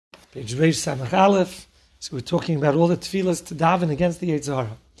Page Reish Samach Aleph. So we're talking about all the tefillas to daven against the Yetzer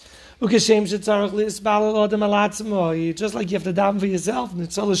Hara. Ukeshem shetzarach lisbalel adam alatzmo. Just like you have to daven for yourself, and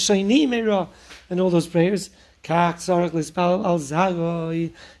it's all a shayni meira, and all those prayers. Kach tzarach lisbalel al zaro.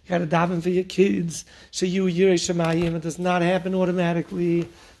 You got to daven for your kids. Sheyu yirei shemayim. It does not happen automatically.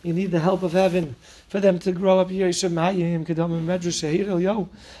 You need the help of heaven for them to grow up. Yirei shemayim kedam medrash shehir el yo.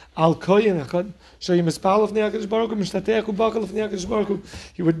 Al koyin achad. Sheyim espal of ne'akadosh baruch hu mishtatech ubakal of ne'akadosh baruch hu.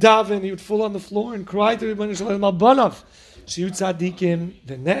 He would daven. He would fall on the floor and cry to Rebbeinu Shalom al banav. Shiyu tzadikim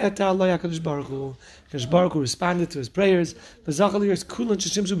v'ne'eta lo yakadosh baruch hu. Akadosh baruch hu responded to his prayers. V'zachal yiras kulan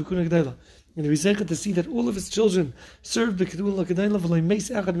sheshimshu b'kuna gedela. And he was able to see that all of his children served b'kedula gedela v'loy meis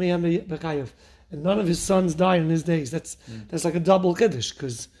echad me'am b'chayav. And none of his sons died in his days. That's like a double kiddush,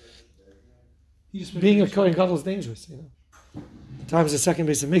 because being a Kohen Gadol is dangerous, At times the second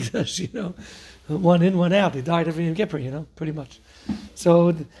base of Mikdash, one in, one out. They died every Yom Kippur, pretty much.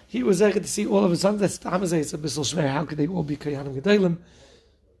 So he was able to see all of his sons. That's Tamazay. It's a bissel shver. How could they all be Koyanim Gedolim?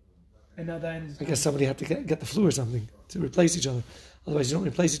 And now I guess somebody had to get the flu or something to replace each other. Otherwise, you don't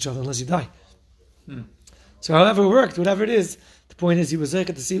replace each other unless you die. So however it worked, whatever it is, the point is he was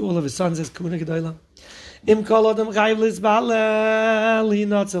able to see all of his sons as Kuna Gedolim. Im kol adam chayv lizbalel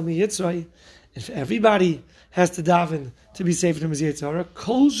hinatzel miyitzray. If everybody has to daven to be saved from his Yetzer Hara,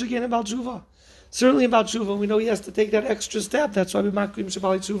 kol shegin about teshuvah. Certainly about teshuvah, we know he has to take that extra step. That's why Makrim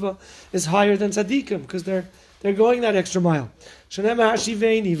Shabali teshuvah is higher than tzaddikim, because they're going that extra mile. Shenema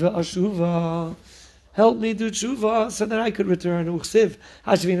hashiveni ve'ashuva. Help me do teshuvah so that I could return. Uchsiv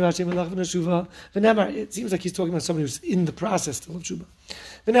hashiveni ve'ashem elach v'nashuvah. V'nemar, it seems like he's talking about somebody who's in the process still of teshuvah.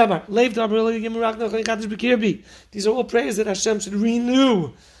 V'nemar, leiv d'amar yimurach nochei chadash b'kirbi. These are all prayers that Hashem should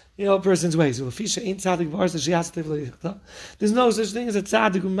renew a person's ways. There's no such thing as a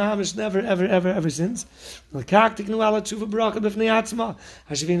tzaddik who mamish never, ever, ever, ever sins. Its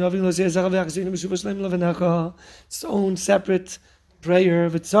own separate prayer.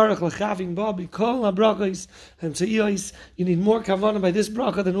 You need more kavanah by this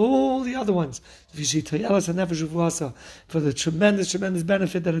bracha than all the other ones. For the tremendous, tremendous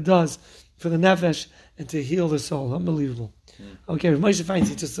benefit that it does for the nefesh and to heal the soul. Unbelievable. Okay, Moshe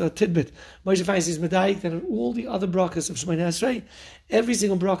Feinstein, just a tidbit. Moshe Feinstein's medayik that in all the other brachas of Shemoneh Esrei, every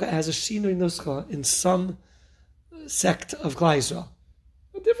single bracha has a shinui nuscha in some sect of Klal Yisrael.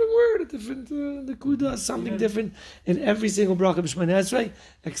 A different word, a different nekuda, something different in every single bracha of Shemoneh Esrei,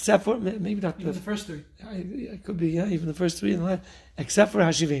 except for maybe not even the first three. It could be, even the first three in the last, except for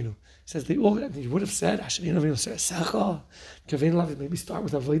Hashivenu. He says they all. You would have said Hashivenu Avinu Secha, Kavenu Lav. Maybe start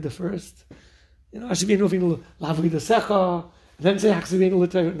with Avodah first. Hashivenu Avinu Lavida Secha, and then say Hashivenu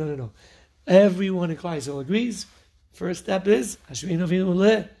L'Torah. No. Everyone in Klal Yisrael agrees. First step is Hashivenu Avinu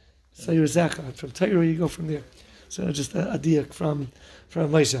Le Sayur Secha. From Torah you go from there. So just a diak from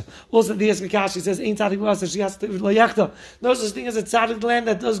Moshe. Also, the Eskakashi says, "Ain't tzaddik v'asa sheyas lo yachta." No such thing as a tzaddik land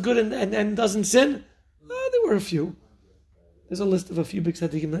that does good and doesn't sin. There were a few. There's a list of a few big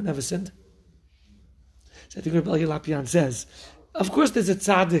tzaddikim that never sinned. Tzaddik Rebbe Elya Lapian says, of course there's a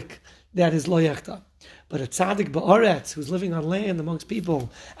tzaddik that is lo yachta, but a tzaddik ba'aretz who's living on land amongst people,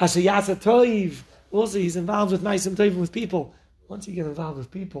 asher yasa toiv. Also, he's involved with ma'asim toivim with people. Once you get involved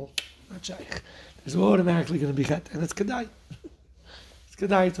with people, not shaykh. There's automatically going to be chet, and it's kedai. It's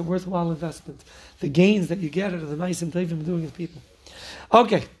kedai. It's a worthwhile investment. The gains that you get out of the ma'asim toivim doing with people.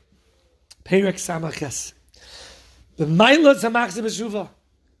 Okay, Perek Samaches. The Maila Samachsim B'Shuvah.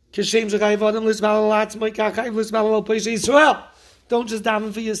 Kishem Shechayv Adam L'Smal L'Atzmai Kachayv L'Smal L'Peish Yisrael. Don't just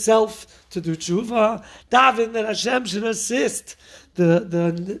daven for yourself to do teshuvah. Daven that Hashem should assist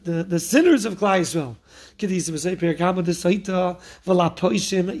the sinners of Klal Yisrael. Kedisa B'Sei Perek Hama D'Saita V'La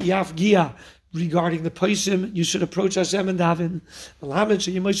Poishim Yaf Gia. Regarding the Poishim, you should approach Hashem and daven.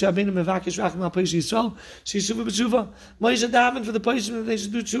 Moshe daven for the Poishim that they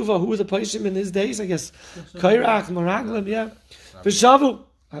should do teshuvah. Who were the Poishim in his days? I guess Kairach, Meraglim, yeah. V'shavu.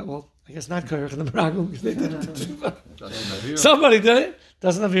 Well, I guess not Kairach and the Meraglim because they didn't do teshuvah. Somebody did it.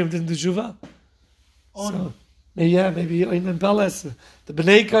 Doesn't have him didn't do teshuvah. So, maybe Oinan Peles, the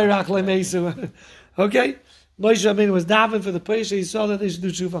Bnei Kairach Lemesu. Okay. Moshe Rabbeinu was daven for the Poishim. He saw that they should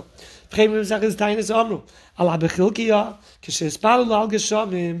do teshuvah. When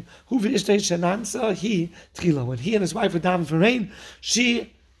he and his wife were daven for rain,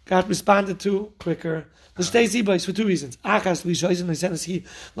 she got responded to quicker. For two reasons.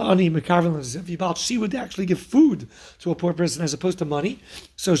 She would actually give food to a poor person as opposed to money.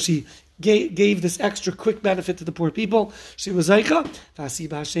 So she gave this extra quick benefit to the poor people. She was Zaycha. Vasi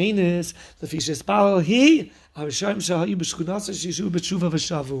Bashenis, the Fishes Palo, he, because she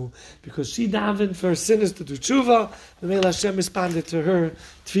davened for her sinners to do teshuvah, the Mele Hashem responded to her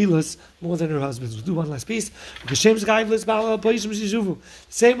tefillas more than her husband's. We'll do one last piece. The same way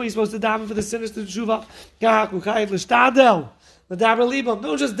you're supposed to daven for the sinners to do teshuvah.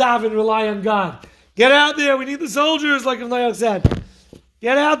 Don't just daven, rely on God. Get out there, we need the soldiers, like Avnayach said.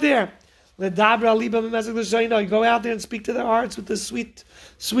 Get out there. You go out there and speak to their hearts with the sweet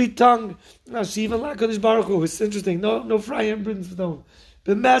tongue. It's interesting. No fire and brimstone.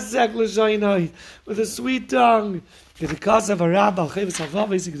 With a sweet tongue.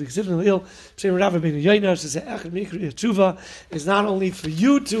 Teshuvah is not only for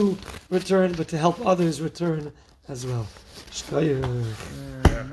you to return, but to help others return as well.